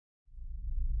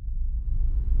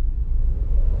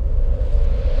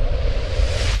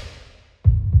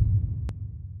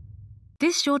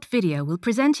This short video will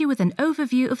present you with an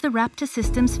overview of the Raptor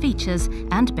system's features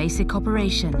and basic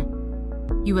operation.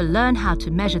 You will learn how to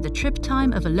measure the trip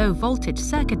time of a low-voltage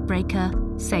circuit breaker,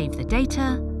 save the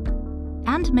data,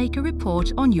 and make a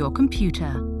report on your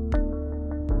computer.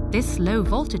 This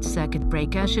low-voltage circuit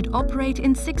breaker should operate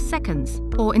in 6 seconds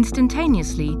or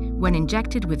instantaneously when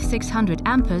injected with 600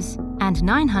 amperes and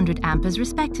 900 amperes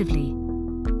respectively.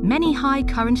 Many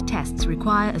high-current tests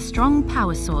require a strong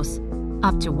power source,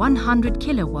 up to 100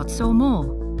 kilowatts or more.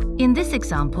 In this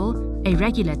example, a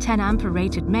regular 10-ampere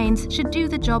rated mains should do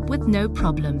the job with no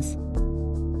problems.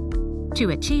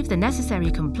 To achieve the necessary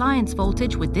compliance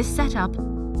voltage with this setup,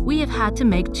 we have had to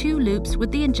make 2 loops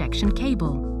with the injection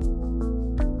cable.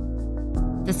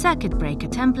 The circuit breaker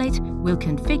template will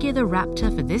configure the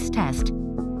Raptor for this test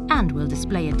and will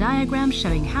display a diagram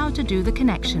showing how to do the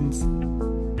connections.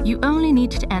 You only need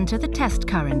to enter the test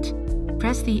current,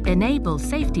 press the Enable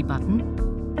Safety button,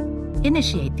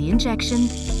 initiate the injection,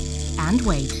 and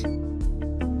wait.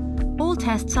 All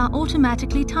tests are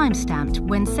automatically time-stamped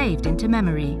when saved into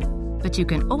memory, but you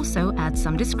can also add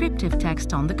some descriptive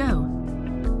text on the go.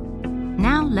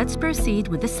 Now let's proceed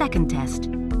with the second test.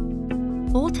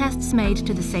 All tests made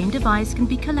to the same device can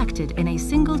be collected in a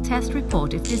single test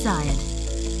report if desired,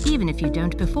 even if you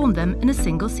don't perform them in a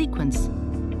single sequence.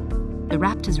 The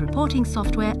Raptor's reporting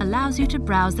software allows you to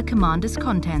browse the commander's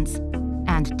contents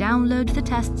and download the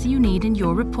tests you need in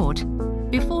your report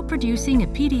before producing a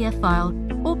PDF file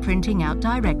or printing out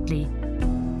directly.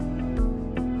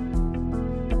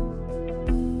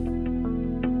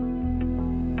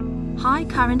 High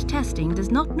current testing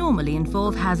does not normally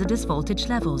involve hazardous voltage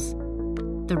levels.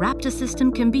 The Raptor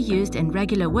system can be used in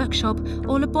regular workshop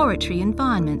or laboratory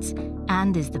environments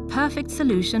and is the perfect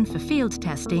solution for field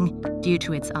testing due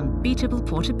to its unbeatable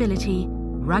portability,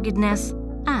 ruggedness,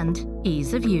 and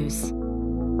ease of use.